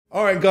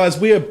Alright guys,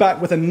 we are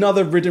back with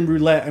another Riddim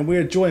Roulette and we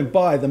are joined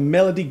by the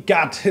Melody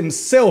God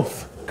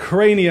himself,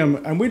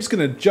 Kranium, and we're just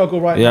going to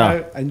juggle right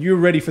now, and you're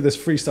ready for this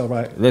freestyle,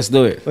 right? Let's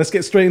do it. Let's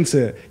get straight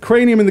into it.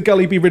 Kranium in the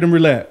Gully be Riddim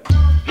Roulette.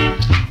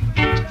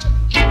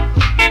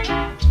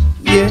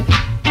 Yeah.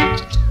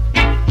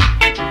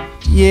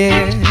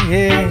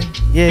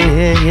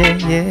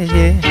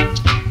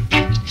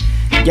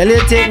 Girl,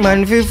 you take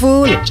man for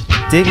fool,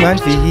 take man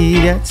for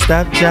idiot.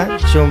 Stop chat,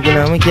 jumping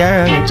on my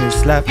car and just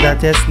slap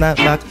that a snap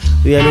back.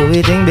 We are the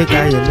waiting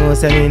because you know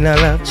say me no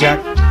love chat.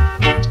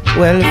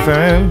 Well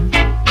firm,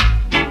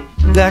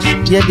 gosh,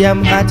 you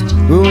damn hot,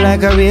 roll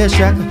like a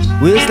racetrack.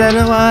 Waistline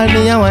a wall,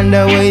 me I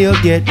wonder where you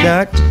get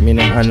that. Me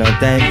no have no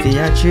time for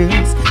your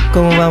tricks.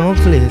 Come over my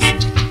place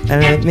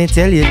and let me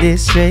tell you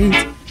this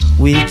straight.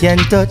 We can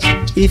touch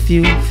if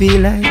you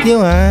feel like you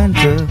want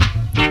to.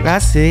 I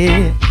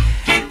say,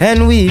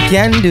 and we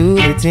can do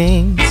the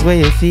things where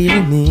you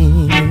feel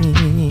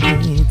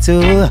need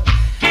to.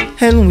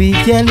 And we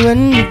can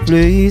run the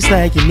place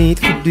like you need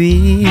to do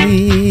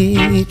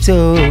it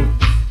too.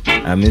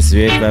 I miss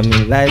you from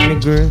me like me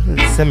girl,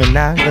 so me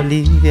not gonna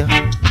leave you.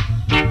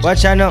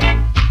 Watch out now.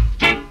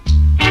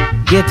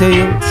 Get to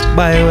you,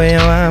 buy where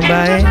you want,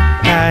 buy.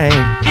 Aye.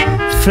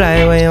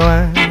 Fly where you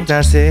want,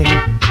 I say.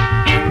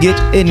 Get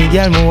any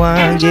girl me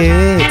want,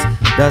 get.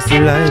 That's the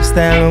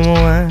lifestyle me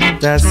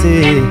want, I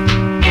say.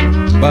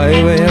 Buy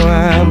where you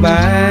want,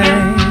 buy.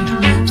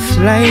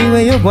 Fly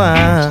where you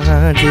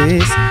want,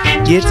 yes.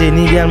 Get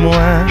any girl me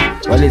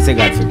want. What is it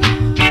got for me?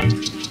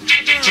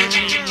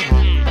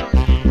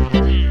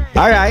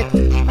 Alright.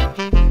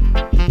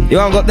 You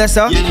want to go up there,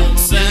 sir? Yeah.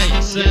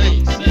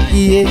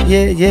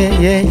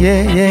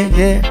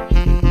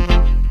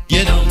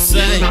 You don't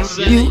say.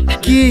 You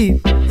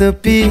keep the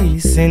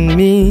peace in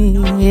me,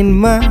 in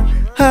my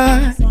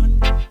heart.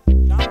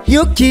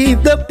 You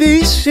keep the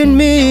peace in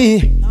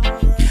me.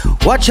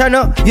 Watch out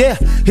now, yeah.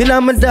 In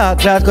my dark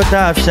class, cut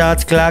off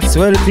shots, clocks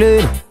well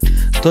clean.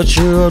 Touch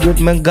the road with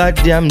my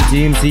goddamn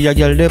team. See a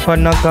girl up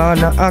on the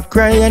corner, I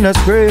cry and I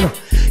scream.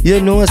 You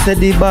know, said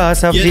the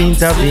boss have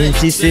intervened.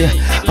 She say,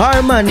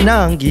 our man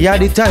now give her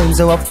the time.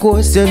 So of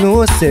course you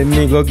know, say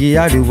me go give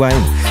her the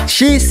wine.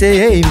 She say,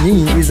 hey,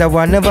 me is a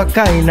one of a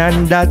kind.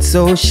 And that's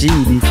how she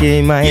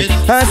became mine.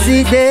 I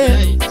see there,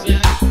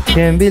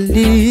 can't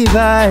believe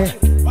I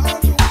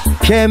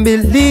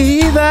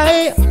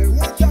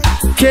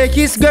take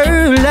his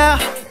girl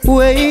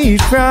away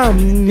from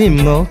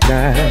him, oh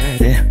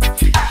God.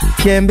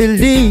 Can't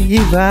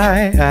believe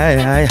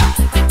I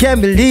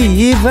can't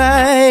believe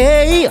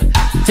I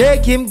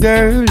take him,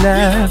 girl,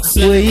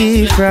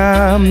 away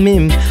from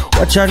him.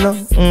 Watch out now,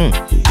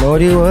 know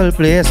the whole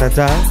place I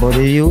talk, but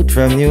the youth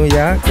from New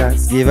York,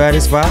 give her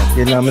the spot.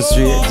 You know, my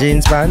straight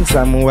jeans pants,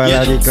 I'm well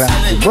out of the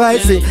class. Boy,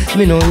 say,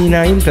 me know in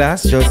him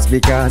class just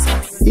because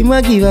he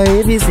might give her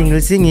every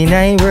single thing in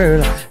his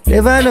world.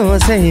 Never know,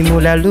 say him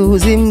would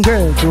lose him,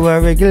 girl, to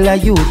a regular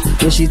youth.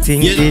 So she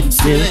think it's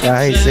still,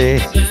 I say,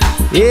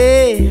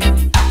 yeah,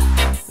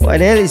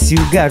 what else you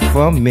got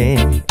for me?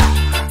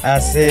 I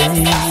say,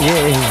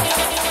 yeah.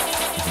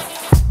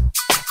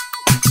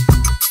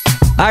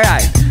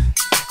 Alright,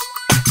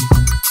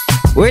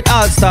 where it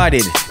all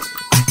started.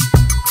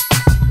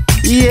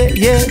 Yeah.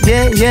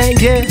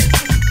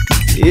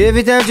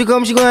 Every time she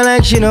come, she go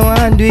like she no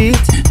want do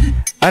it.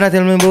 And I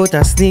tell me about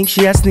a sneak,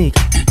 she a sneak.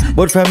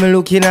 But from me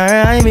look in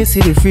her eye, me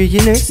see the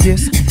freakiness,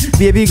 yes.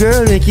 Baby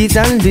girl, make it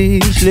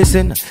unleash,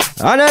 listen.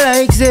 And I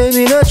like say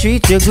me no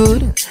treat you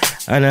good.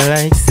 And I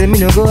like say me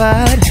no go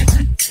hard.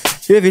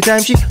 Every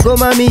time she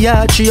come on me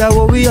yard, she a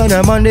worry on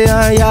a Monday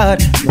her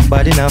yard.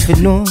 Nobody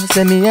nothing know,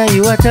 say me and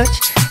you a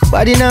touch.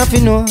 Nobody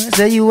nothing know,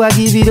 say you a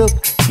give it up.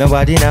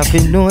 Nobody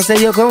nothing know, say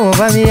you come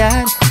over me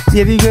yard.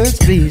 Baby girls,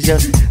 please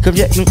just come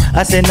check me.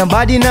 I said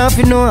nobody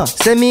nothing know,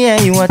 say me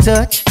and you a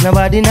touch.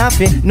 Nobody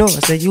nothing know,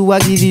 say you a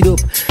give it up.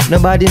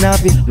 Nobody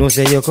nothing know,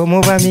 say you come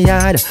over me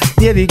yard.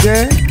 Baby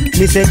girl,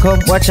 me say come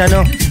watch her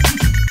now.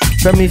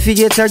 From me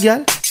figure a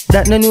girl,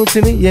 that no new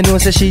to me. You know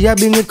say she a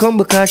bring me come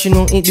because she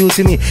know it due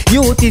to me.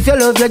 Youth, if you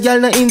love your girl,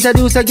 not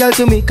introduce a girl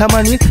to me. Come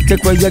on, we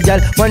take away your girl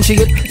once she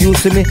get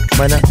used to me.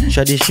 Man,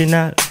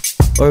 traditional,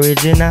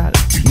 original,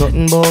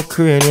 nothing but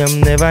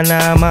cranium, never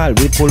normal.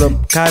 We pull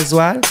up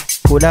casual,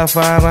 put a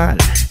formal.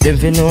 Them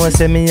fi know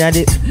say me a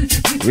the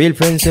real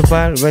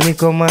principal. When he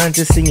come on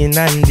to singing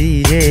and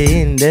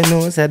DJing, they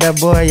know say the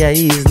boy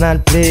he's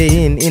not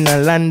playing. In a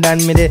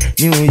London, me the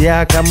New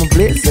York, I'm a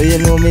place, so you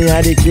know me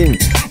a the king.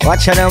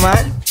 Watch out,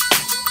 man.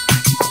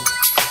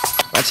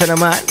 Watch out,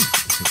 man.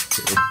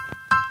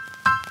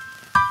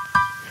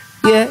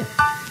 Yeah.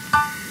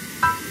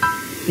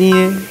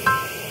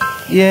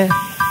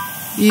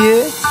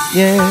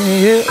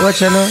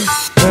 Watch out,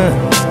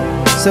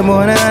 some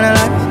more than a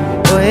life.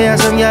 Oh yeah,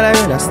 some girl I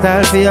read a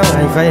style for your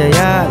wife or your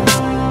yard.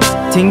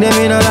 Think them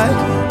you no like,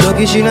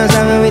 lucky she knows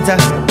I'm with her.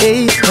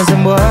 Hey, and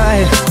some boy,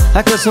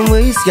 I cut some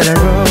waist, get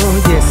around,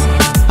 yes.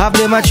 Have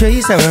them a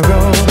trace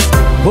around.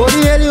 Oh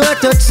the hell you a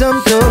touch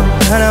some toe,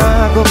 and I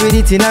walk up with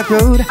it in a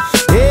crowd.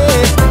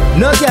 Hey,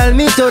 No girl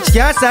me touch,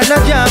 can't start no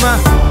drama.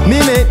 Me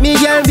make me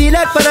girl be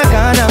that for the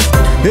corner.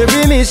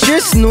 Every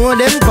mistress know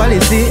them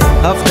policy.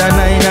 After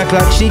 9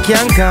 o'clock she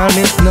can't call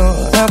me.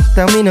 No,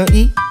 after me no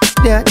eat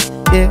that.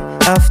 Yeah,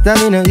 after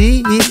me no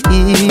eat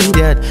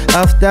that.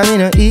 After me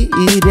no eat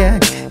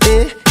that.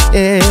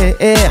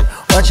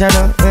 Watch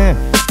out now.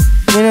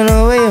 Me no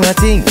know where you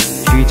think.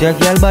 Treat your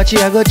girl but she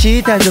a go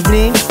cheat and to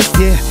blink.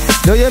 Yeah,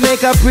 do you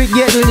make a prick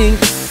get the link?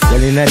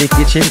 Girl inna the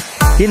kitchen,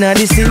 inna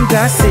the sink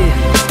I say.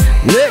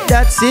 Let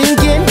that sink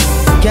in.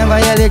 Can't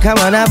violate, come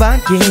on a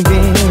banking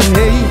bin.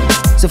 Hey,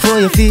 so for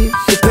you feel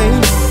the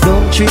pain,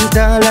 don't treat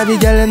all of the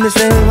girl in the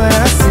same way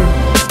I say.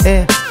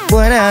 Hey,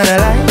 boy I don't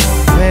lie.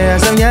 When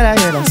some girl I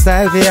hear them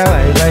style for your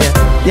wife,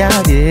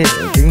 yeah,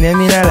 bring them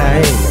in a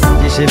lie.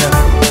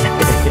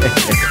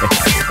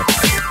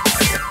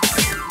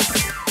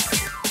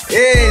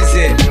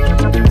 Easy.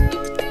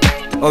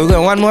 Oh, we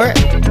got one more.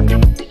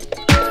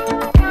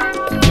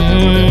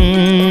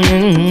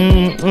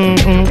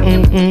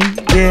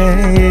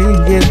 Yeah.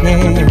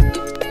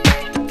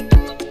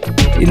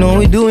 You know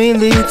we doing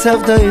the hits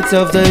after hits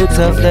after hits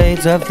after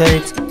hits after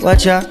hits.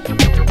 Watch out.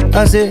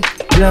 I say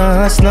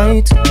last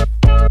night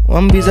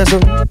one piece of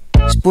soap,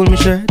 she pull me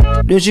shirt,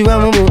 don't she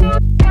want my bone?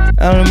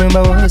 I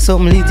remember what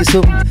something lit is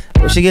something,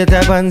 but she get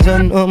her pants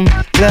on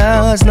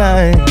last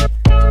night.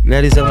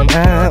 Glad it's something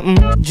happen.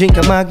 Drink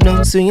a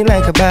magnum, swinging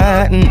like a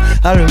baton.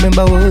 I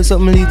remember what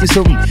something lit is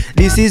something.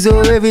 This is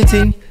all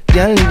everything.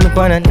 Y'all leave me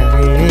upon a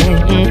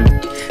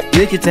night.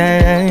 Take your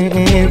time,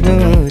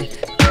 good.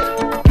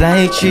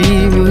 Like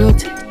tree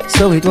root,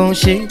 so it won't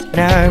shake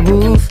our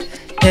roof.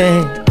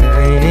 Hey,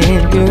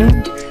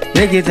 good.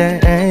 Take your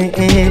time,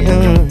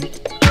 good.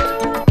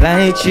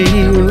 Like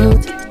tree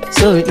root,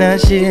 so it not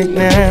shake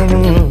our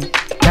roof.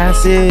 I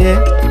say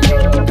yeah.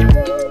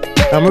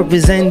 I'm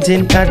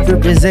representing, not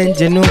representing,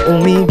 you know who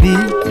me be.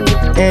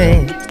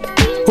 Hey,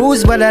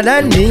 who's better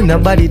than me?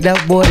 Nobody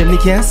that boy that me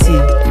can't see.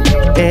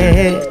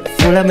 Hey,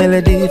 full of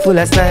melody, full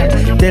of style.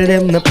 Tell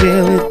them to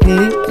play with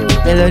me.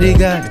 Melody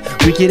God,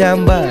 wicked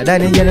and bad.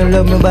 And they don't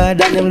love me bad,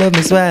 and them love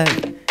me swag.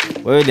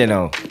 Where they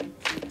know?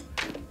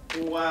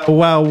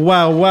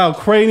 Wow.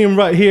 Kranium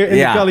right here in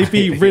the Gully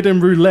beat,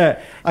 Riddim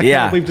Roulette. I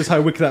can't believe just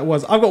how wicked that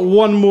was. I've got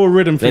one more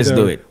rhythm for you. Let's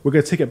do it. We're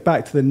going to take it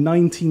back to the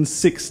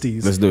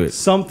 1960s. Let's do it.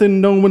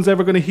 Something no one's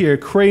ever going to hear.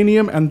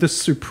 Kranium and the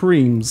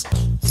Supremes.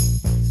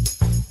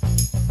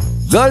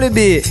 Gully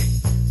beat.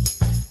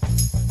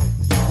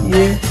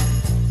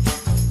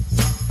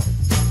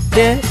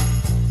 Yeah.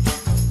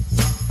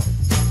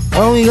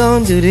 How we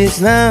gonna do this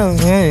now?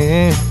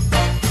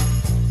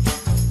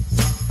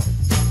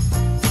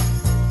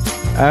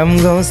 I'm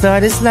gonna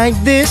start this like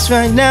this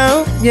right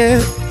now,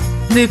 yeah.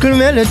 Little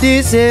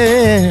melodies,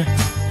 yeah.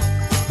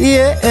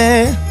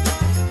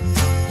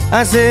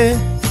 I say,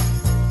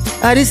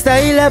 I this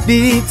style of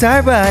beats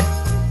are bad.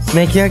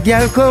 Make your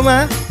girl come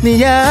at me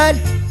yard.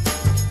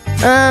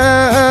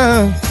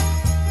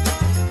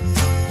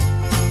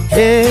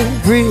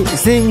 Every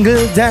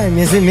single time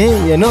you see me,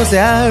 you know say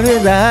I'll be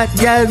that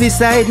girl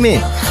beside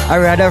me. I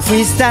rather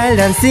freestyle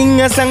than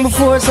sing a song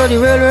before, so the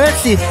world will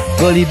see.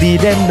 Gully be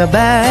them the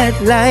bad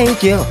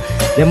like you,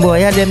 them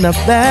boy are them the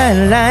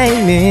bad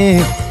like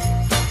me.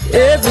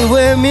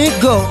 Everywhere me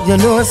go, you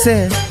know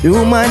say the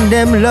woman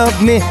them love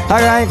me.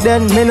 Alright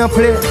then, me no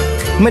play.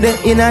 Me the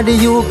inna the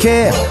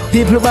UK,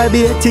 people buy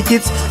beer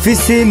tickets fi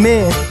see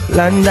me.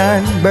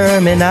 London,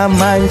 Birmingham,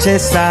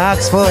 Manchester,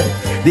 Oxford.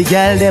 The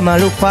girl them a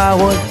look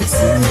forward to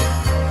see me.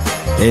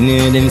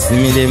 Anyway them see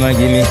me, them a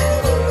give me.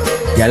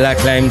 Girl a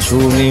climb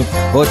through me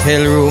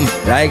hotel room,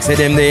 like say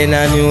them they in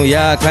a New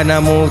York and I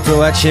move to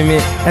watch me.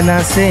 And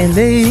I say,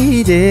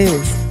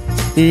 ladies,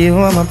 you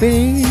are my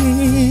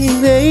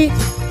baby.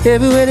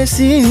 Everywhere they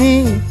see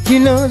me, you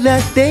know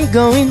that they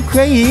going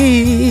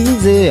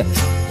crazy.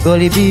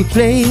 Gully be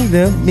play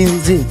the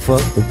music for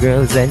the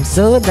girls and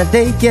so that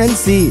they can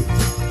see.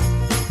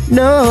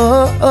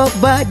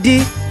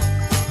 Nobody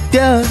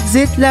does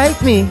it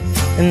like me.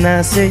 And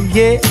I said,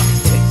 yeah.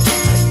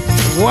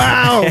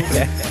 Wow.